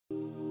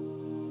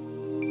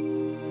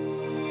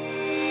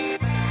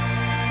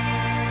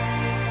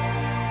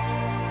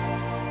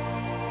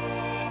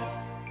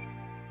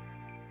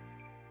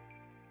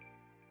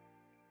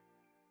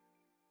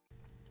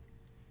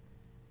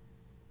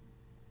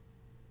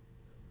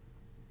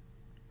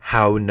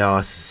How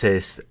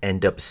narcissists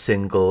end up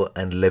single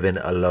and living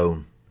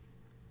alone.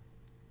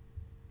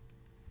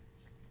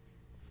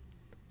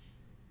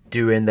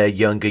 During their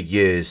younger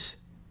years,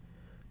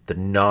 the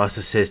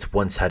narcissist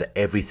once had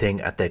everything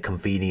at their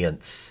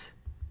convenience.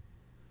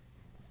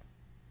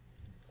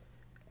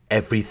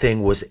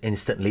 Everything was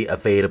instantly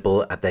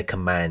available at their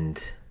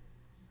command.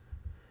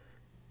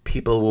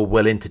 People were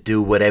willing to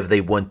do whatever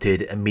they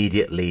wanted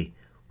immediately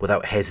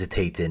without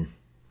hesitating.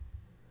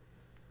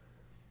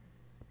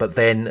 But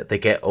then they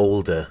get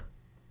older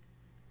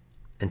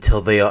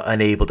until they are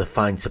unable to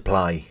find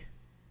supply.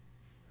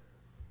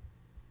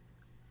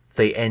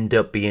 They end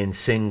up being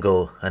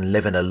single and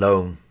living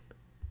alone.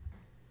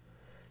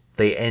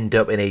 They end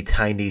up in a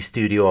tiny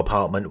studio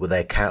apartment with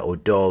their cat or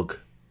dog.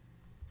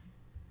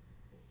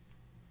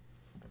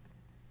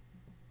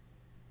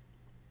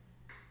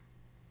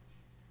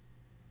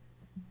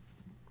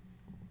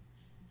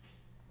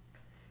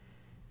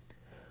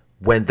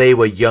 When they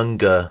were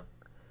younger,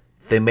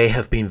 they may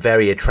have been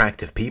very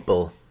attractive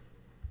people.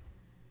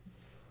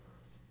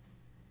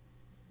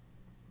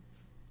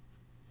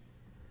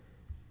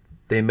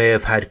 They may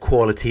have had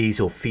qualities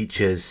or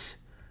features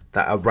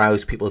that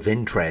arouse people's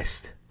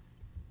interest.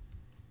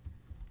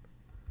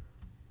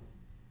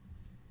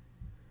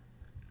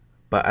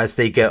 But as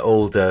they get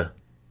older,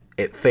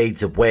 it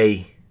fades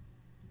away.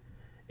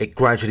 It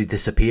gradually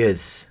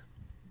disappears.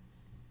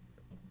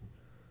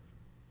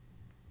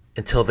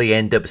 Until they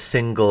end up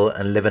single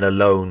and living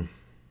alone.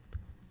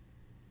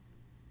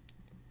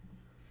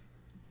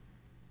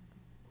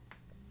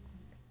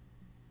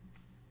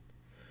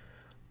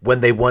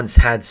 When they once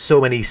had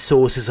so many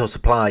sources of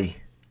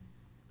supply,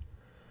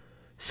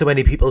 so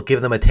many people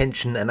give them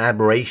attention and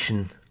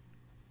admiration,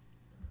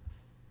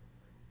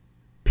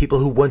 people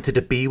who wanted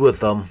to be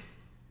with them,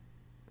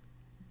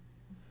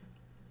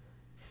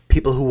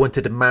 people who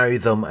wanted to marry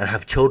them and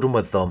have children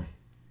with them,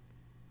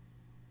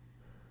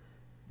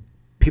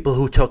 people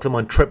who took them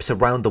on trips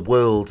around the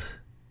world,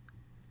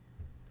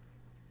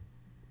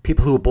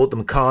 people who bought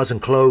them cars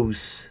and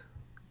clothes,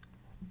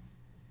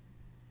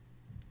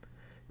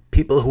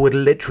 people who would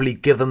literally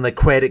give them their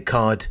credit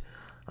card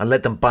and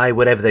let them buy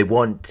whatever they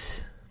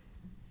want.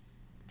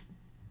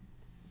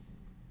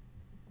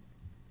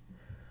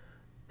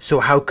 So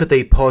how could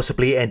they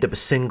possibly end up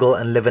single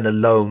and living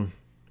alone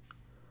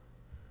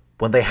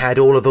when they had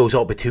all of those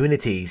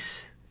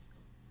opportunities?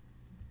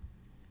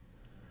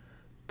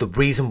 The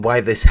reason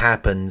why this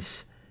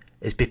happens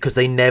is because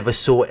they never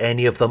saw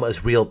any of them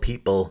as real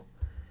people.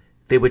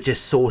 They were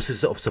just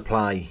sources of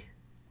supply.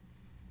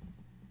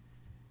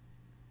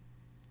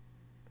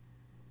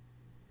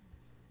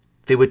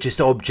 They were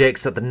just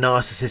objects that the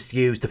narcissist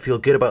used to feel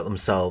good about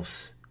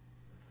themselves.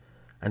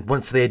 And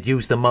once they had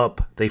used them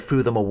up, they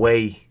threw them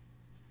away.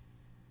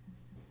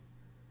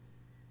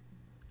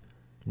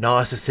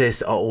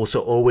 Narcissists are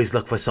also always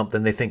looking for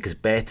something they think is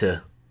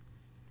better.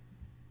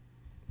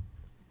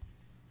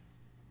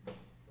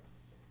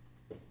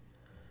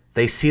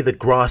 They see the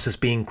grass as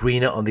being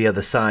greener on the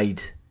other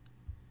side.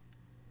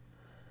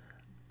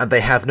 And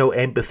they have no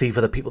empathy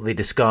for the people they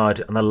discard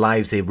and the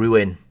lives they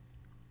ruin.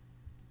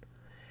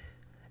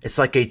 It's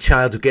like a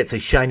child who gets a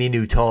shiny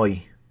new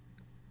toy.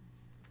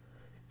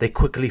 They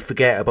quickly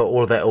forget about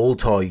all of their old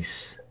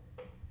toys.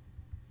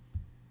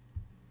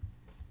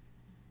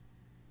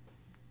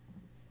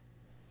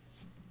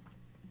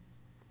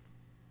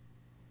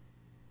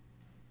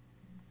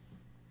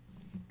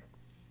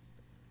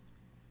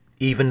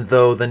 Even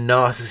though the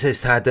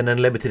narcissist had an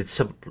unlimited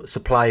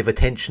supply of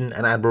attention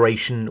and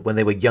admiration when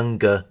they were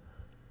younger,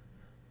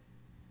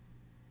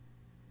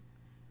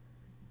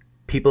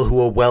 people who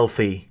were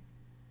wealthy,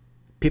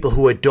 people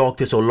who were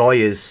doctors or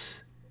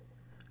lawyers,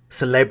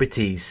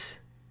 celebrities,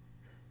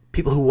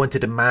 people who wanted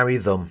to marry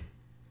them,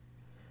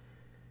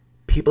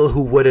 people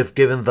who would have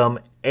given them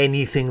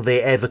anything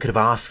they ever could have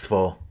asked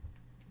for.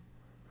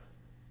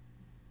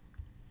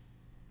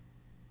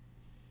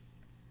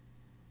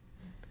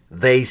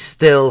 They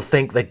still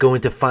think they're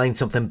going to find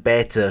something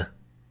better.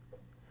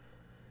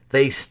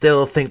 They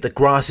still think the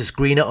grass is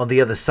greener on the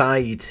other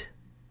side.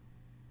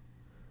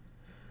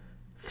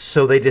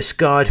 So they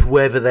discard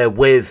whoever they're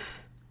with,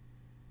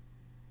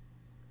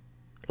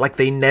 like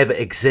they never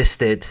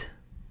existed.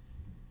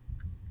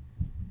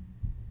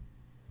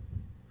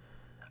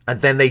 And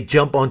then they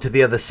jump onto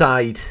the other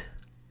side,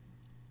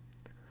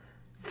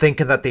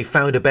 thinking that they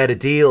found a better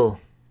deal.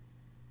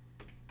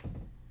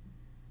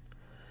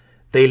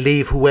 They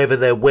leave whoever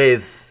they're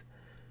with,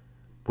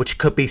 which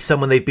could be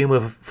someone they've been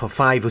with for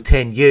 5 or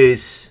 10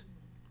 years,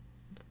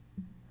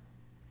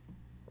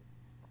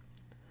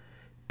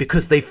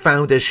 because they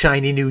found a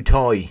shiny new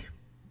toy.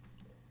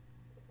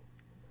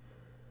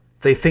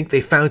 They think they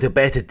found a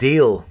better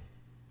deal.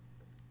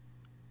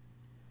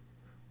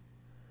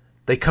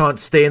 They can't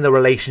stay in the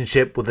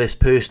relationship with this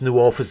person who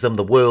offers them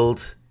the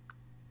world,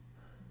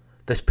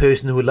 this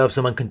person who loves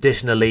them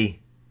unconditionally.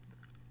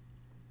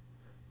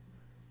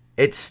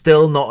 It's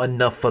still not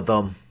enough for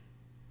them.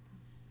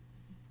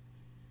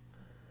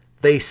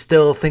 They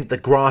still think the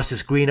grass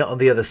is greener on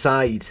the other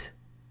side,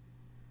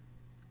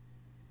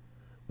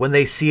 When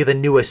they see the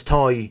newest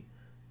toy,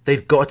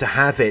 they've got to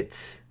have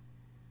it.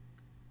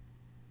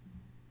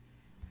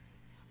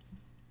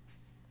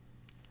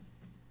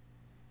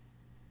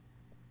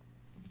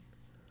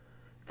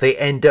 They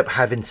end up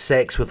having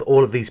sex with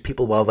all of these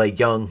people while they're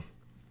young.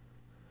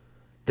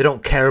 They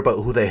don't care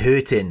about who they're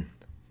hurting.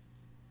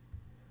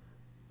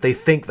 They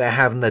think they're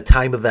having the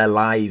time of their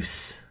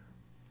lives.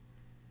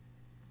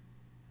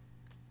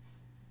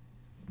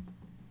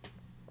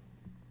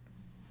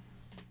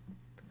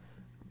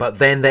 But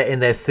then they're in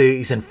their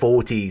 30s and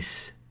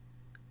 40s.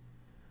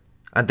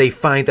 And they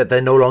find that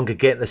they're no longer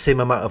getting the same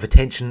amount of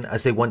attention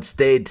as they once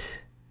did.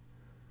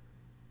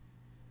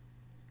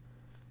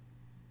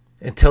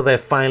 Until they're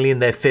finally in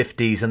their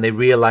 50s and they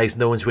realise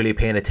no one's really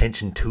paying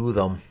attention to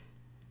them.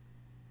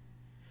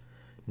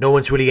 No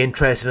one's really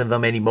interested in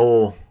them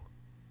anymore.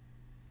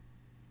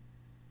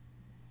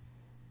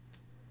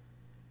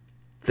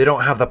 They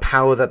don't have the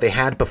power that they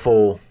had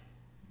before.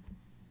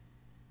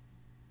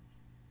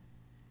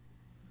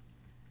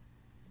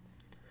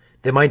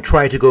 They might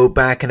try to go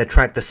back and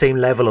attract the same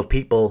level of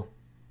people.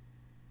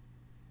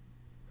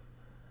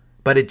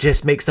 But it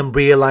just makes them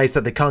realise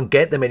that they can't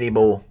get them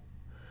anymore.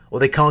 Or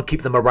they can't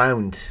keep them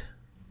around.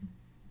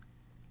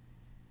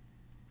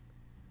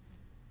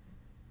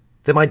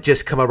 They might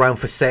just come around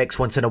for sex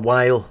once in a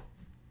while.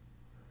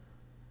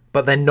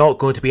 But they're not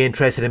going to be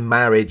interested in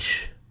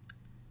marriage.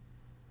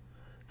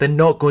 They're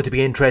not going to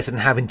be interested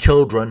in having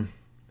children.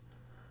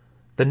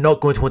 They're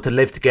not going to want to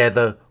live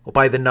together or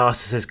buy the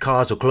narcissist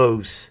cars or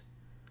clothes.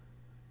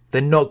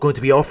 They're not going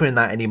to be offering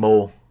that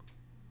anymore.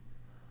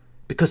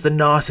 Because the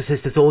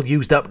narcissist is all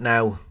used up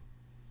now.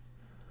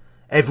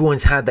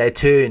 Everyone's had their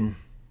turn.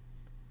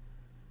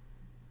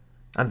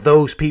 And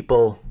those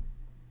people,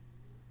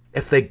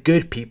 if they're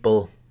good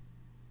people,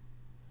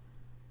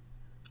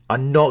 are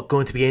not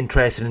going to be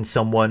interested in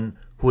someone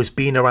who has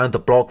been around the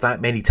block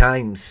that many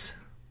times.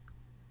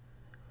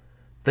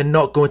 They're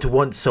not going to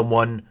want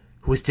someone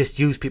who has just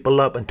used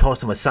people up and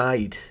tossed them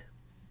aside.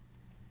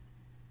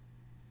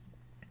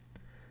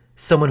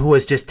 Someone who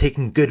has just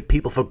taken good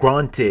people for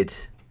granted.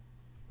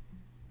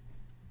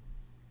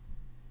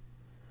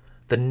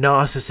 The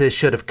narcissist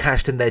should have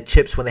cashed in their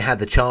chips when they had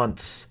the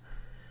chance.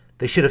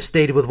 They should have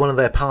stayed with one of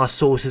their past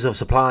sources of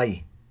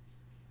supply.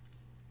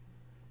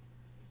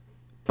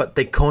 But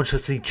they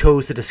consciously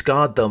chose to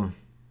discard them.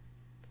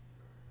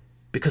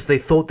 Because they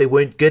thought they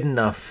weren't good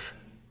enough.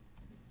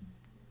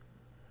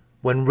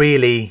 When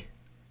really,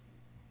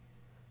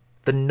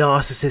 the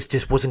narcissist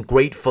just wasn't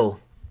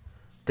grateful.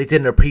 They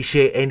didn't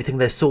appreciate anything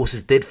their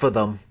sources did for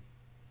them.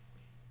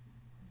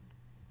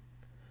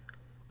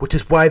 Which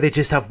is why they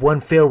just have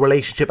one failed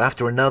relationship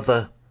after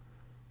another.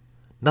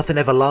 Nothing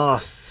ever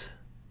lasts.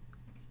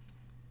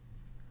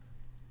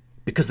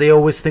 Because they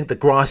always think the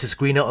grass is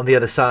greener on the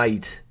other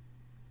side.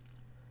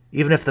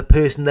 Even if the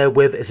person they're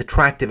with is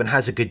attractive and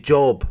has a good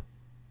job.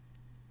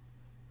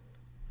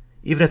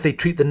 Even if they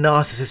treat the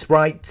narcissist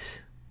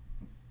right.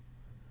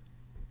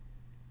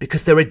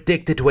 Because they're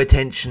addicted to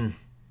attention.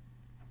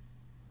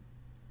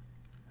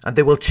 And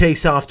they will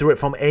chase after it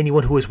from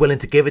anyone who is willing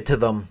to give it to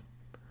them.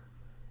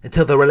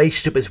 Until the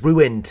relationship is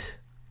ruined.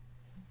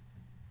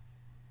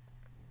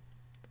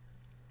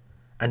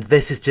 And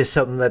this is just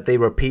something that they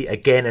repeat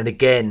again and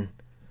again.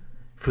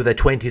 Through their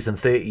 20s and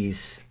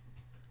 30s.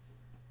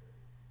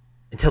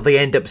 Until they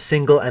end up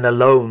single and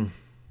alone.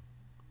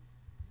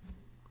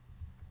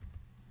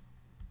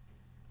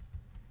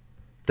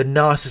 The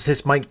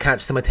narcissist might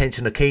catch some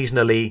attention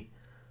occasionally.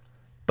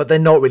 But they're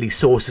not really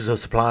sources of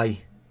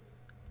supply.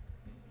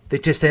 They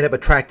just end up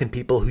attracting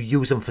people who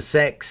use them for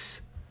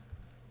sex.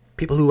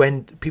 People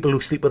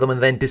who sleep with them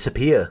and then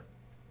disappear.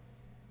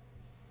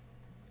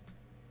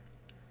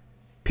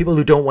 People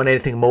who don't want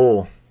anything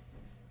more.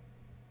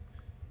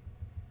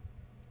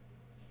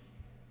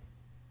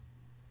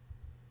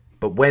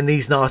 But when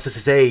these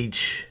narcissists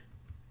age,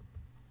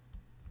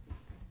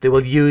 they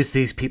will use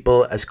these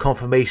people as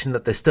confirmation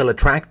that they're still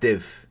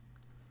attractive.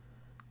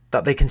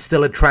 That they can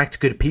still attract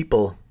good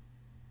people.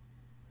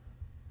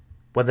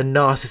 When the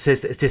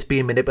narcissist is just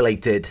being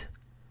manipulated.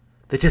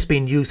 They're just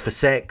being used for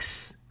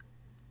sex.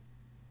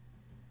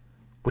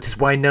 Which is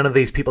why none of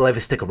these people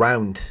ever stick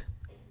around.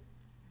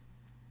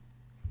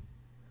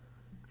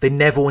 They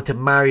never want to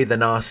marry the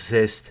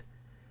narcissist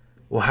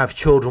or have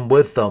children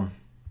with them.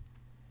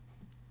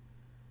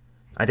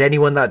 And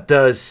anyone that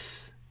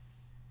does,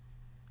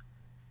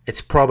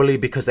 it's probably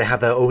because they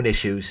have their own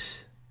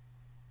issues.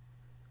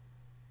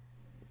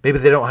 Maybe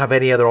they don't have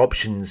any other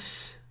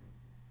options.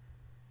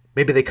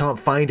 Maybe they can't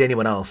find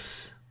anyone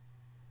else.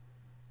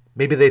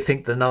 Maybe they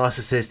think the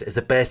narcissist is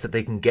the best that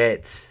they can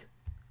get.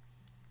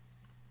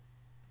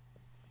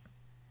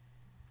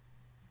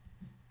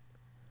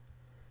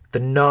 The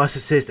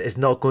narcissist is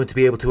not going to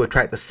be able to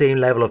attract the same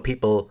level of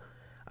people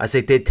as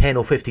they did 10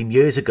 or 15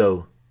 years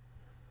ago.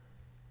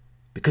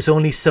 Because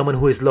only someone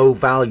who is low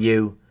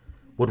value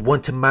would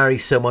want to marry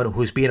someone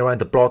who's been around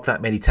the block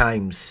that many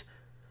times.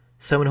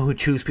 Someone who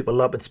chews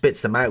people up and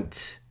spits them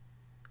out.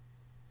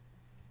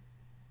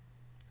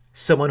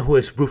 Someone who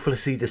has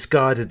ruthlessly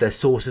discarded their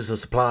sources of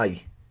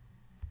supply.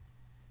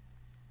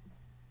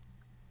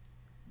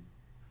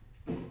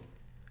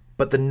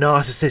 But the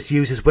narcissist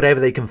uses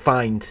whatever they can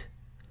find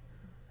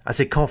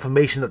as a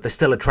confirmation that they're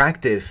still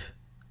attractive,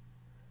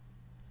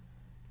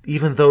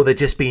 even though they're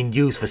just being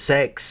used for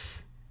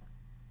sex.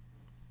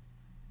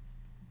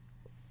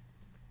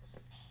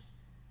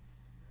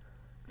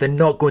 They're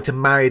not going to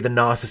marry the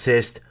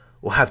narcissist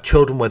or have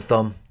children with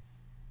them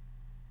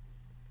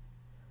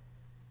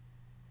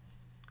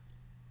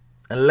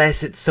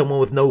unless it's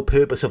someone with no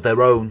purpose of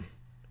their own.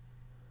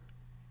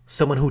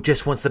 Someone who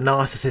just wants the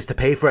narcissist to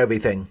pay for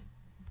everything.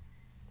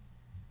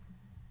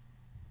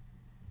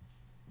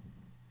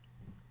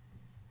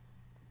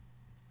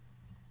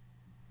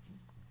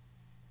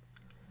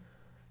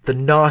 The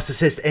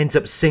narcissist ends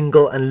up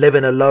single and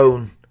living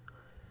alone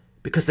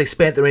because they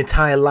spent their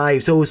entire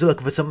lives always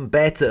looking for something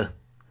better.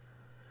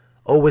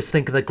 Always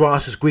thinking the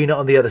grass was greener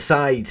on the other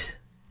side.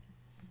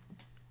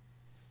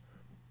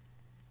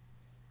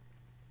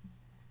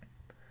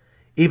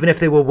 Even if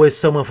they were with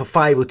someone for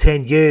 5 or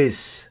 10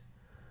 years,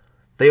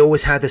 they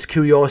always had this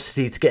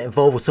curiosity to get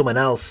involved with someone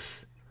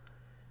else.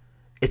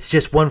 It's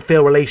just one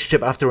failed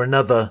relationship after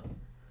another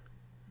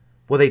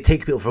where they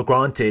take people for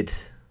granted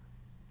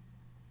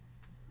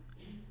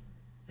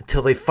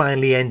until they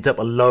finally end up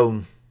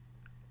alone,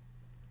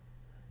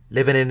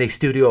 living in a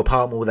studio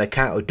apartment with their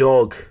cat or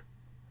dog,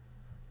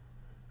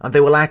 and they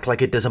will act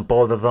like it doesn't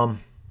bother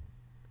them.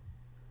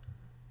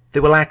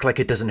 They will act like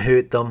it doesn't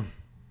hurt them,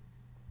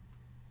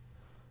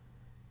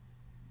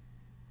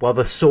 while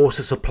the source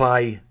of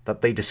supply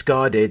that they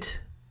discarded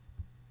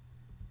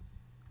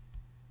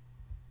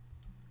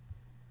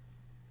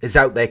is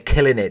out there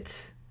killing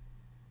it,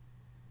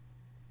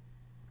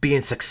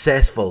 being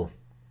successful,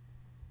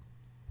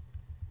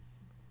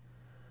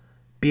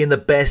 being the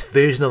best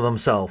version of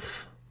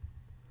themselves,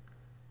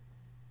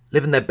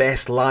 living their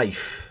best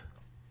life,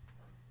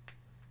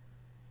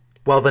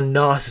 while the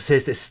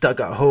narcissist is stuck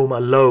at home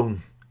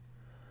alone,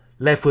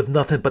 left with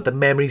nothing but the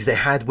memories they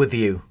had with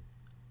you,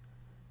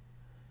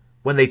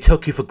 when they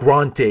took you for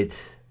granted,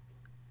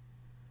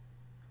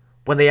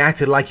 when they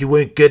acted like you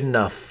weren't good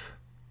enough.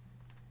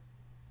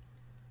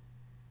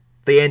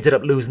 They ended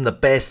up losing the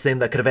best thing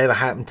that could have ever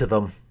happened to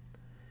them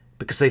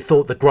because they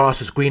thought the grass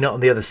was greener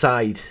on the other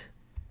side.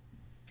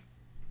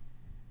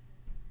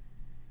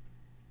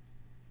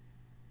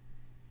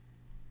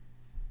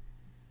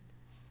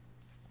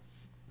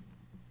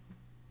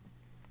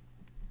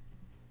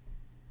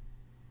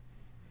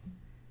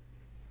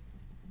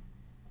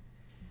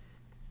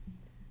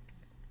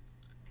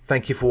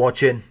 Thank you for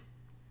watching.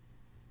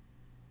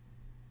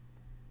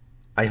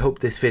 I hope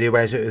this video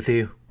resonated with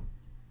you.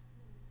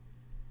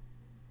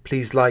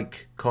 Please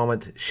like,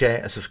 comment,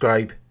 share and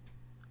subscribe.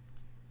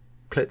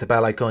 Click the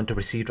bell icon to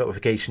receive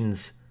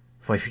notifications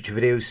for my future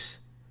videos.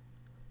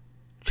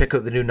 Check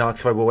out the new Narc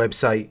Survivor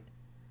website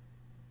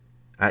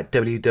at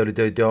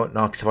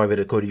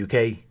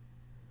www.narcsurvivor.co.uk,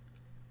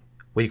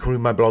 where you can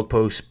read my blog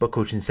posts, book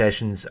coaching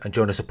sessions and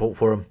join a support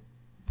forum.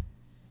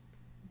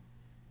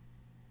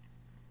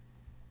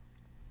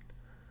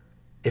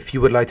 If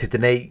you would like to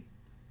donate,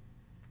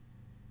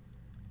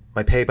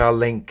 my PayPal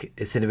link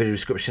is in the video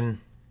description.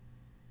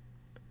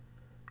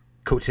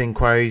 Coaching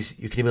inquiries,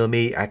 you can email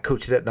me at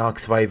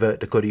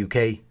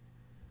coaching@narcsurvivor.co.uk.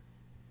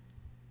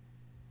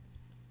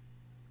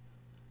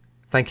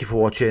 Thank you for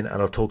watching and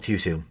I'll talk to you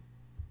soon.